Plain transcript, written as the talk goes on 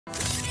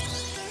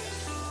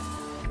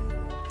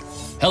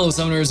Hello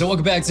Summoners and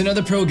welcome back to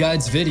another Pro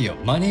Guides video.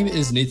 My name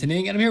is Nathan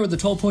Ng and I'm here with the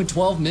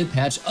 12.12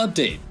 mid-patch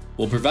update.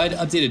 We'll provide an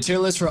updated tier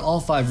list for all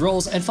 5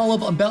 roles and follow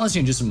up on balance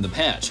changes from the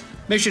patch.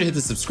 Make sure to hit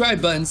the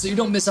subscribe button so you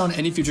don't miss on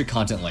any future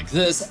content like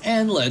this,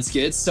 and let's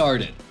get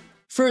started.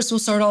 First, we'll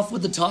start off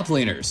with the top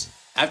laners.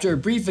 After a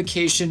brief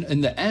vacation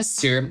in the S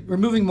tier, we're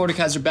moving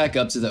Mordekaiser back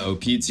up to the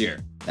OP tier.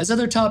 As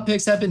other top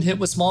picks have been hit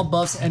with small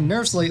buffs and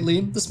nerfs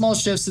lately, the small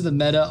shifts to the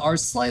meta are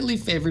slightly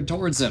favored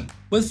towards him.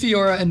 With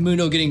Fiora and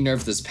Mundo getting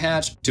nerfed this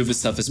patch, 2 of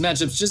his toughest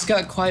matchups just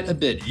got quite a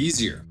bit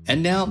easier.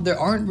 And now, there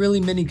aren't really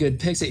many good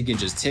picks that you can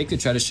just take to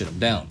try to shut him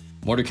down.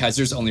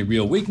 Mordekaiser's only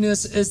real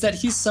weakness is that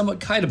he's somewhat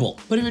kiteable,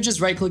 but if you're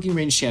just right-clicking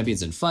ranged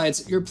champions in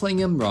fights, you're playing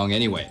him wrong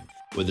anyway.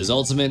 With his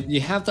ultimate, you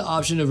have the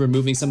option of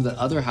removing some of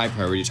the other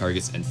high-priority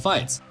targets in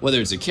fights, whether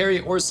it's a carry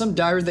or some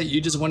dire that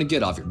you just want to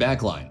get off your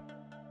backline.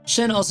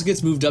 Shen also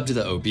gets moved up to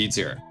the OP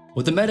tier.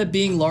 With the meta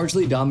being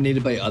largely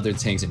dominated by other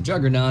tanks and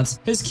juggernauts,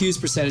 his Q's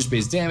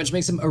percentage-based damage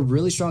makes him a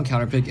really strong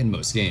counterpick in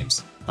most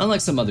games.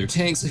 Unlike some other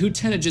tanks who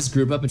tend to just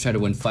group up and try to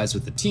win fights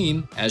with the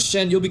team, as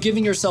Shen you'll be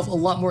giving yourself a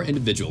lot more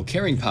individual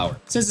carrying power,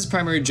 since his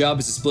primary job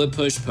is to split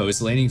push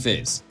post-laning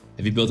phase.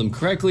 If you build him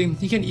correctly,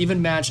 he can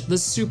even match the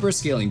super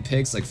scaling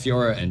picks like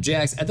Fiora and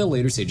Jax at the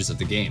later stages of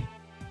the game.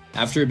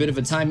 After a bit of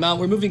a timeout,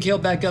 we're moving Kayle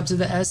back up to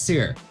the S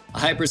tier. A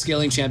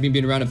hyper-scaling champion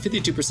being around a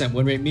 52%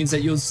 win rate means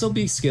that you'll still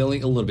be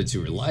scaling a little bit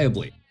too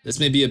reliably. This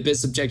may be a bit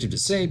subjective to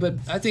say, but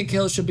I think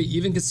Kayle should be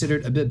even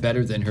considered a bit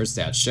better than her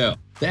stats show.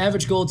 The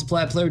average gold to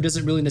plat player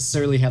doesn't really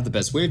necessarily have the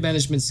best wave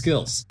management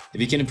skills.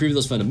 If you can improve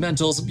those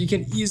fundamentals, you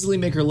can easily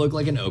make her look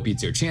like an OP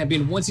tier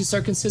champion once you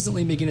start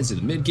consistently making it to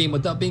the mid game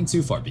without being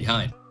too far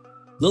behind.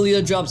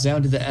 Lilia drops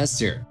down to the S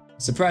tier.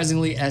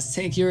 Surprisingly, as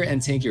tankier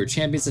and tankier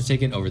champions have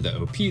taken over the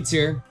OP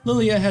tier,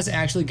 Lilia has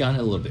actually gotten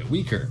a little bit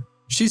weaker.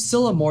 She's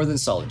still a more than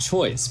solid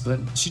choice, but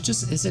she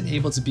just isn't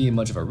able to be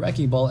much of a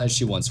wrecking ball as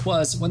she once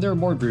was when there were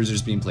more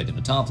bruisers being played in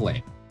the top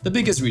lane. The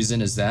biggest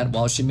reason is that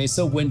while she may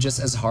still win just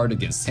as hard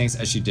against tanks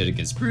as she did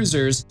against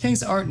bruisers,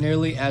 tanks aren't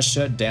nearly as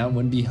shut down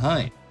when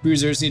behind.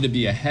 Bruisers need to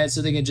be ahead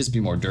so they can just be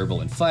more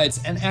durable in fights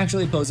and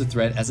actually pose a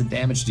threat as a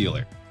damage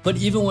dealer. But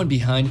even when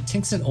behind,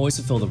 tanks can always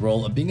fulfill the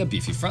role of being a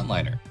beefy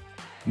frontliner.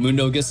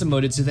 Mundo gets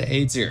demoted to the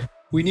A tier.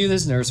 We knew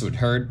this nerfs would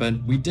hurt,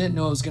 but we didn't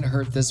know it was going to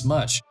hurt this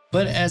much.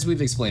 But as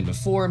we've explained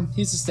before,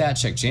 he's a stat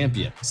check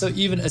champion, so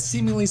even a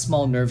seemingly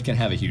small nerf can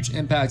have a huge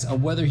impact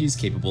on whether he's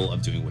capable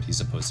of doing what he's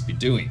supposed to be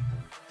doing.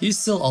 He's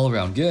still all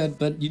around good,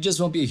 but you just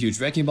won't be a huge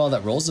wrecking ball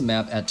that rolls the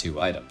map at 2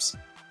 items.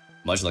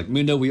 Much like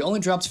Mundo, we only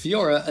dropped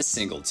Fiora a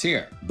single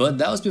tier, but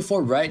that was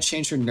before Riot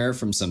changed her nerf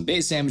from some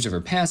base damage of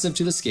her passive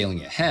to the scaling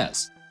it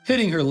has.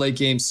 Hitting her late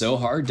game so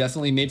hard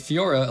definitely made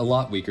Fiora a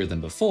lot weaker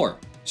than before.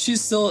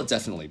 She's still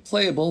definitely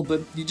playable, but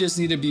you just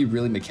need to be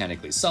really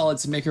mechanically solid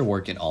to make her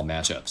work in all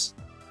matchups.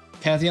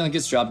 Pantheon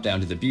gets dropped down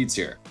to the B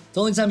tier. The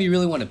only time you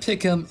really want to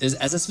pick him is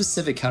as a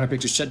specific counterpick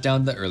to shut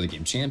down the early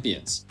game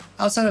champions.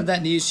 Outside of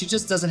that need, she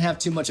just doesn't have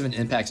too much of an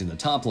impact in the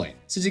top lane,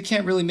 since you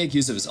can't really make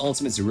use of his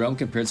ultimate to roam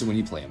compared to when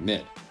you play him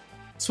mid.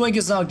 Swain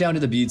gets knocked down to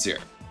the B tier.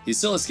 He's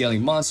still a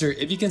scaling monster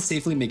if you can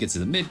safely make it to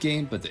the mid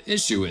game, but the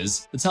issue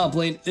is, the top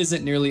lane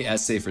isn't nearly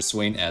as safe for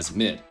Swain as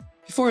mid.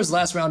 Before his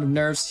last round of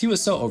nerfs, he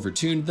was so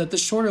overtuned that the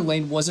shorter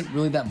lane wasn't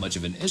really that much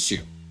of an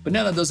issue. But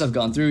now that those have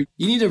gone through,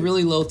 you need a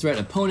really low threat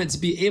opponent to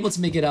be able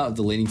to make it out of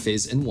the laning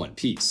phase in one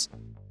piece.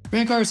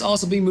 Rankar is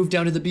also being moved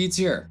down to the B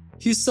tier.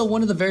 He's still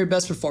one of the very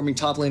best performing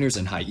top laners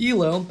in high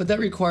elo, but that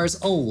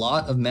requires a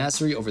lot of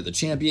mastery over the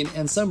champion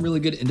and some really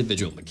good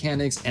individual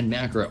mechanics and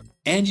macro.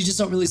 And you just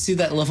don't really see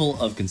that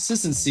level of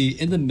consistency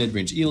in the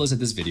mid-range elos that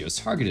this video is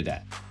targeted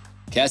at.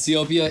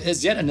 Cassiopeia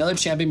is yet another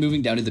champion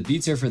moving down to the B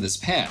tier for this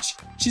patch.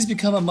 She's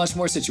become a much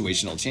more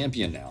situational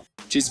champion now.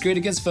 She's great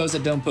against foes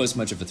that don't pose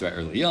much of a threat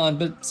early on,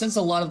 but since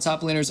a lot of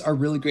top laners are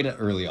really great at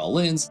early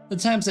all-ins, the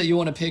times that you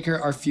want to pick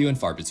her are few and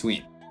far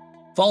between.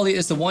 Volley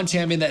is the one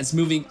champion that is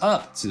moving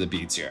up to the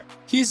B tier.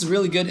 He's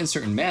really good in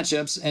certain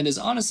matchups and is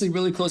honestly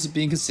really close to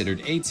being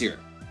considered A tier.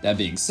 That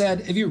being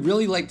said, if you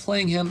really like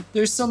playing him,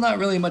 there's still not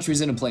really much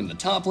reason to play him in the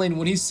top lane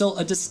when he's still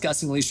a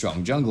disgustingly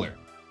strong jungler.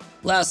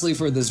 Lastly,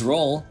 for this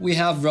role, we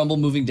have Rumble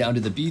moving down to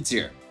the B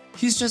tier.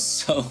 He's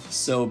just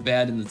so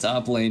bad in the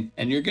top lane,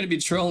 and you're going to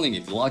be trolling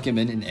if you lock him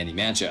in any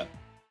matchup.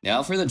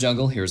 Now for the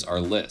jungle, here's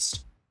our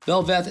list.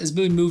 Bel'Veth is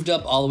being moved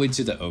up all the way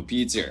to the OP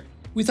tier.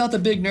 We thought the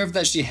big nerf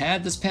that she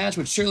had this patch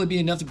would surely be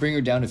enough to bring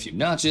her down a few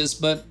notches,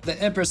 but the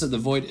Empress of the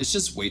Void is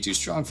just way too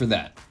strong for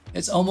that.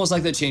 It's almost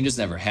like the changes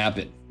never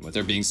happened, with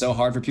her being so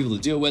hard for people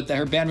to deal with that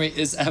her ban rate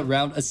is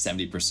around a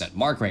 70%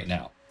 mark right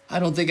now. I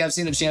don't think I've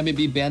seen a champion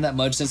be banned that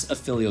much since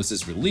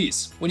Aphelios'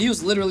 release, when he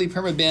was literally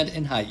perma-banned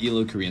in high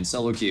elo Korean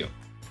solo queue.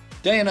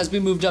 Diana has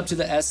been moved up to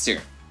the S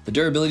tier. The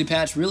durability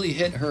patch really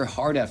hit her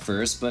hard at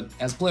first, but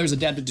as players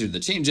adapted to the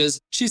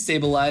changes, she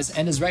stabilized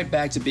and is right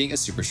back to being a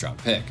super strong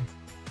pick.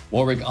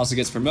 Warwick also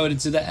gets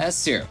promoted to the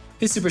S tier.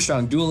 His super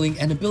strong dueling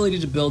and ability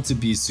to build to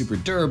be super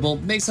durable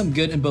makes him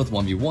good in both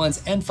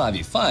 1v1s and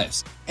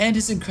 5v5s, and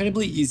his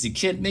incredibly easy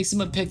kit makes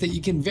him a pick that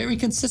you can very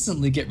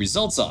consistently get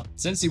results on,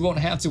 since you won't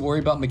have to worry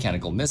about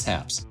mechanical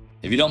mishaps.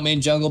 If you don't main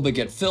jungle but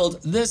get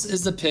filled, this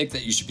is the pick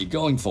that you should be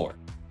going for.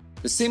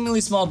 The seemingly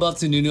small buff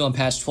to Nunu on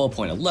patch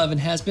 12.11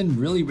 has been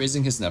really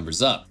raising his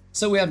numbers up,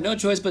 so we have no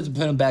choice but to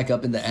put him back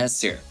up in the S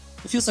tier.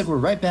 It feels like we're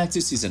right back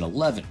to Season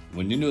 11,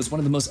 when Nunu is one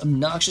of the most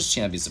obnoxious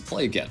champions to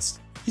play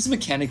against. He's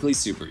mechanically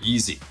super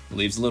easy,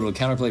 leaves little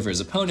counterplay for his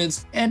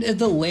opponents, and if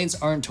the lanes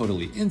aren't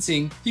totally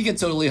inting, he can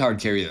totally hard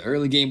carry the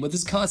early game with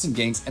his constant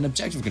ganks and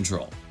objective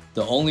control.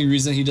 The only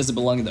reason he doesn't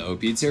belong in the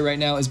OP tier right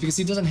now is because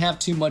he doesn't have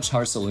too much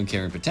hard solo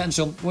carrying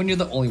potential when you're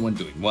the only one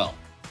doing well.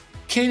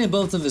 Kayn in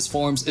both of his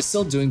forms is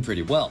still doing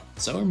pretty well,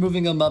 so we're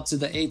moving him up to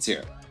the A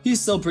tier.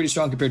 He's still pretty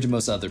strong compared to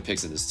most other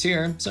picks in this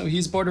tier, so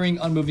he's bordering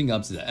on moving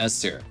up to the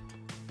S tier.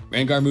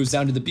 Rengar moves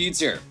down to the B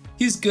tier.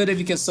 He's good if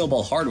you can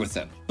snowball hard with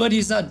him, but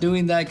he's not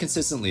doing that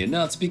consistently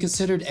enough to be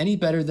considered any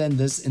better than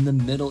this in the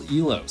middle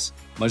elos.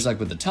 Much like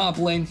with the top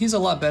lane, he's a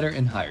lot better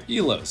in higher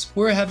elos,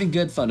 where having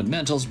good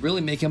fundamentals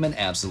really make him an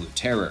absolute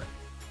terror.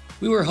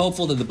 We were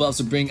hopeful that the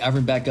buffs would bring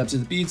Ivern back up to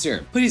the B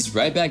tier, but he's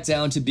right back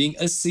down to being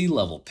a C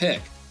level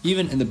pick.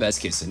 Even in the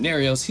best case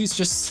scenarios, he's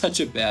just such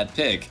a bad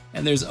pick,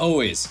 and there's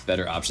always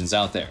better options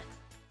out there.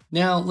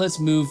 Now let's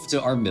move to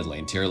our mid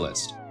lane tier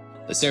list.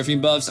 The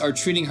Seraphine buffs are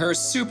treating her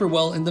super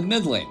well in the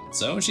mid lane,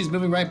 so she's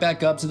moving right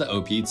back up to the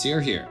OP tier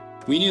here.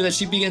 We knew that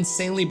she'd be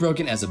insanely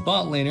broken as a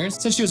bot laner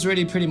since she was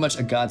already pretty much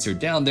a god tier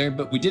down there,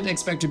 but we didn't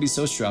expect her to be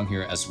so strong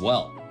here as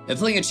well. If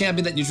playing a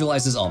champion that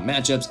neutralizes all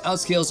matchups,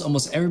 outscales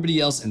almost everybody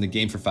else in the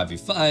game for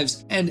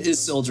 5v5s, and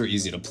is ultra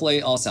easy to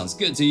play all sounds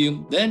good to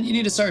you, then you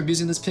need to start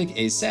abusing this pick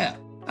ASAP.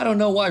 I don't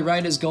know why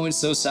Riot is going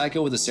so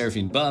psycho with the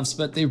Seraphine buffs,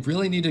 but they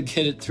really need to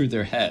get it through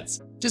their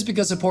heads. Just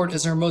because support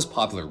is her most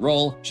popular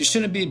role, she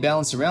shouldn't be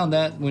balanced around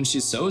that when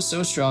she's so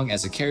strong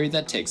as a carry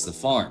that takes the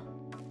farm.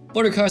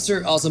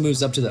 Bordercaster also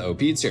moves up to the OP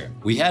tier.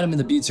 We had him in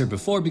the B tier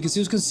before because he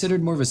was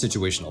considered more of a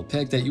situational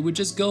pick that you would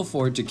just go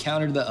for to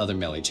counter the other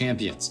melee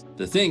champions.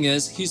 The thing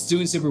is, he's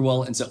doing super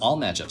well into all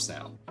matchups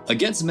now.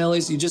 Against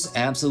melees, you just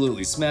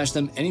absolutely smash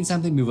them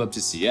anytime they move up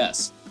to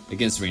CS.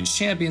 Against ranged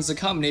champions, the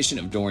combination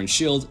of Doran's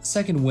shield,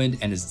 second wind,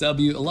 and his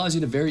W allows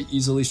you to very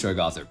easily shrug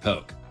off their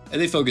poke. If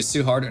they focus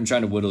too hard on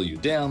trying to whittle you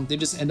down, they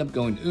just end up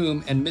going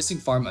and missing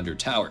farm under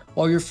tower,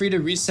 while you're free to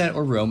reset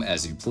or roam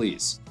as you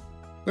please.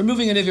 We're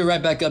moving Anivia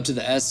right back up to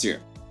the S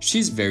tier.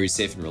 She's very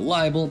safe and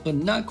reliable, but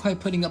not quite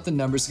putting up the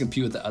numbers to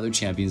compete with the other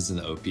champions in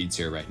the OP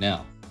tier right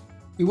now.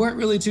 We weren't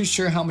really too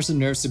sure how much the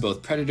nerfs to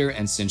both Predator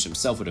and Singe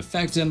himself would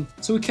affect him,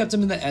 so we kept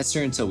him in the S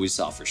tier until we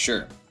saw for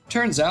sure.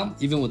 Turns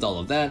out, even with all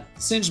of that,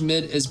 Singe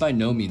mid is by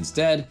no means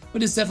dead,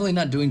 but is definitely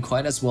not doing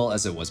quite as well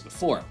as it was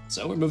before,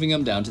 so we're moving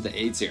him down to the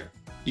A tier.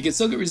 You can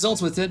still get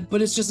results with it,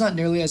 but it's just not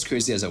nearly as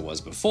crazy as it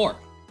was before.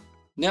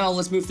 Now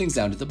let's move things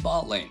down to the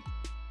bot lane.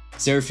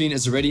 Seraphine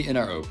is already in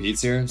our OP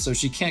tier, so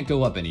she can't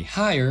go up any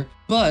higher,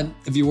 but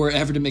if you were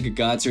ever to make a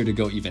god tier to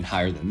go even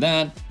higher than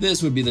that,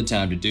 this would be the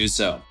time to do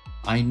so.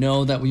 I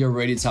know that we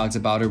already talked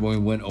about her when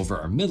we went over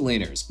our mid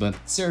laners, but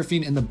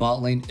Seraphine in the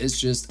bot lane is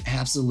just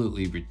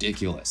absolutely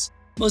ridiculous.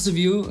 Most of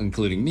you,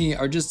 including me,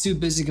 are just too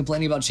busy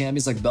complaining about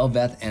champions like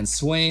Bel'Veth and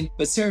Swain,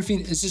 but Seraphine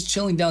is just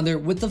chilling down there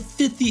with a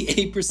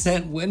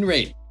 58% win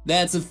rate.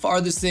 That's the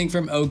farthest thing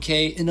from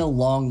okay in a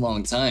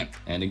long time.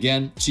 And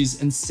again,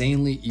 she's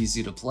insanely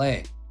easy to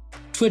play.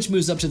 Twitch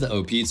moves up to the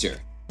OP tier.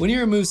 When you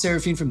remove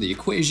Seraphine from the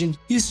equation,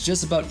 he's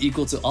just about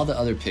equal to all the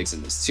other picks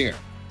in this tier.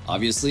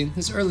 Obviously,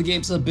 his early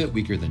game's a bit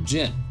weaker than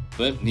Jhin,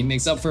 but he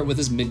makes up for it with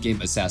his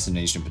mid-game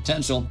assassination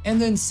potential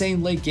and the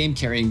insane late-game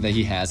carrying that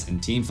he has in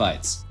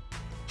teamfights.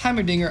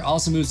 Heimerdinger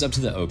also moves up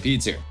to the OP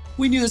tier.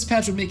 We knew this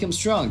patch would make him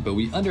strong, but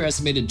we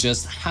underestimated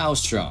just how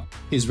strong.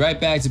 He's right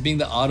back to being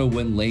the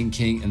auto-win lane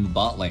king in the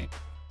bot lane.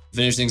 To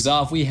finish things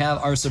off, we have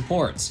our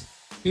supports.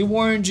 We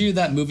warned you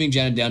that moving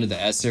Janet down to the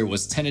S tier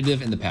was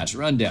tentative in the patch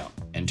rundown,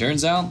 and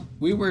turns out,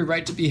 we were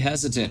right to be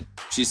hesitant.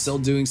 She's still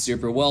doing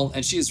super well,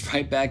 and she is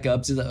right back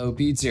up to the OP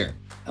tier.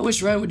 I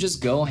wish Riot would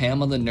just go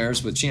ham on the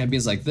nerfs with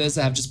champions like this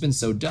that have just been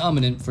so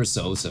dominant for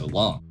so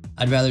long.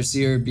 I'd rather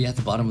see her be at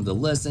the bottom of the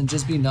list and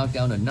just be knocked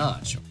down a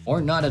notch,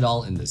 or not at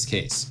all in this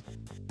case.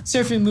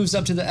 Seraphine moves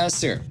up to the S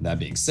tier. That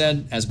being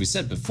said, as we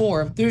said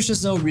before, there's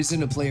just no reason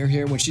to play her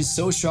here when she's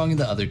so strong in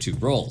the other two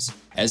roles.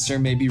 S tier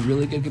may be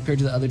really good compared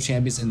to the other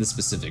champions in this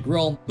specific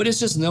role, but it's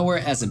just nowhere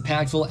as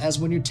impactful as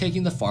when you're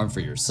taking the farm for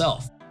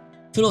yourself.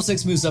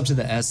 Fiddlesticks moves up to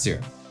the S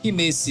tier. He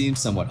may seem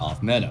somewhat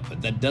off meta,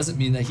 but that doesn't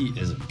mean that he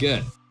isn't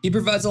good. He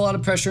provides a lot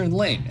of pressure in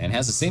lane and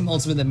has the same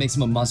ultimate that makes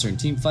him a monster in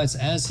teamfights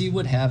as he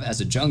would have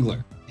as a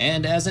jungler.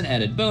 And as an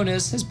added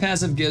bonus, his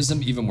passive gives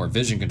him even more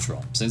vision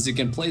control, since he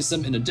can place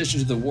them in addition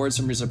to the wards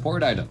from your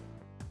support item.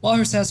 While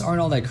her stats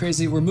aren't all that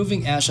crazy, we're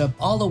moving Ashe up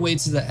all the way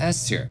to the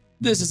S tier.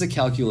 This is a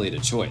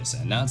calculated choice,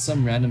 and not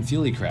some random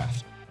feely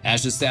craft.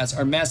 Ashe's stats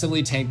are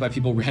massively tanked by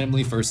people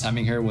randomly first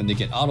timing her when they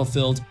get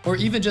autofilled, or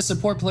even just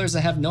support players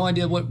that have no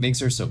idea what makes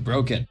her so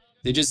broken.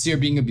 They just see her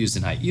being abused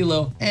in high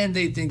elo, and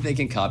they think they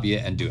can copy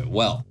it and do it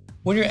well.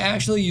 When you're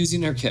actually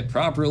using her kit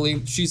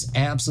properly, she's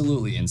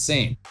absolutely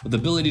insane, with the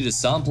ability to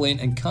stomp lane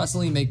and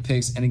constantly make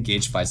picks and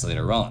engage fights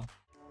later on.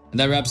 And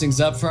that wraps things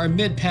up for our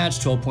mid-patch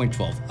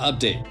 12.12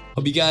 update.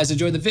 Hope you guys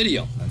enjoyed the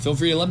video, and feel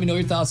free to let me know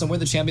your thoughts on where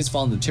the champions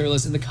fall in the tier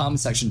list in the comment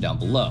section down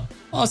below.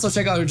 Also,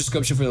 check out our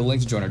description for the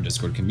link to join our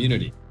Discord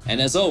community.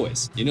 And as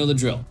always, you know the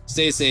drill.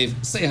 Stay safe,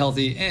 stay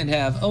healthy, and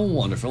have a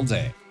wonderful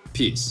day.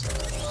 Peace.